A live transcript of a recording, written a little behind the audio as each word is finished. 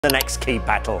the next key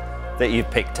battle that you've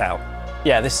picked out?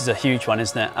 Yeah, this is a huge one,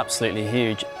 isn't it? Absolutely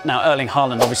huge. Now, Erling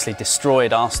Haaland obviously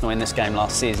destroyed Arsenal in this game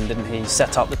last season, didn't he? He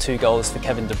set up the 2 goals for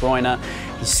Kevin De Bruyne.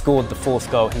 He scored the 4th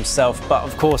goal himself. But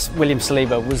of course, William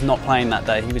Saliba was not playing that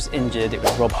day. He was injured. It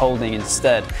was Rob Holding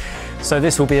instead. So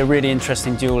this will be a really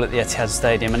interesting duel at the Etihad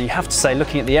Stadium. And you have to say,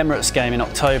 looking at the Emirates game in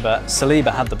October,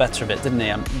 Saliba had the better of it, didn't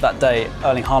he? That day,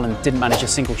 Erling Haaland didn't manage a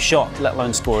single shot, let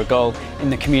alone score a goal.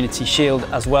 In the Community Shield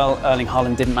as well, Erling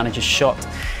Haaland didn't manage a shot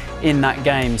in that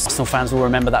game. Arsenal fans will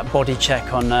remember that body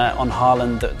check on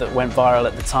Haaland that went viral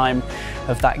at the time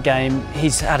of that game.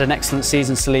 He's had an excellent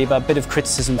season, Saliba. A bit of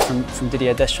criticism from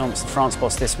Didier Deschamps, the France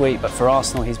boss, this week, but for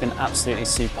Arsenal, he's been absolutely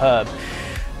superb.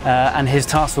 And his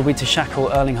task will be to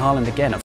shackle Erling Haaland again.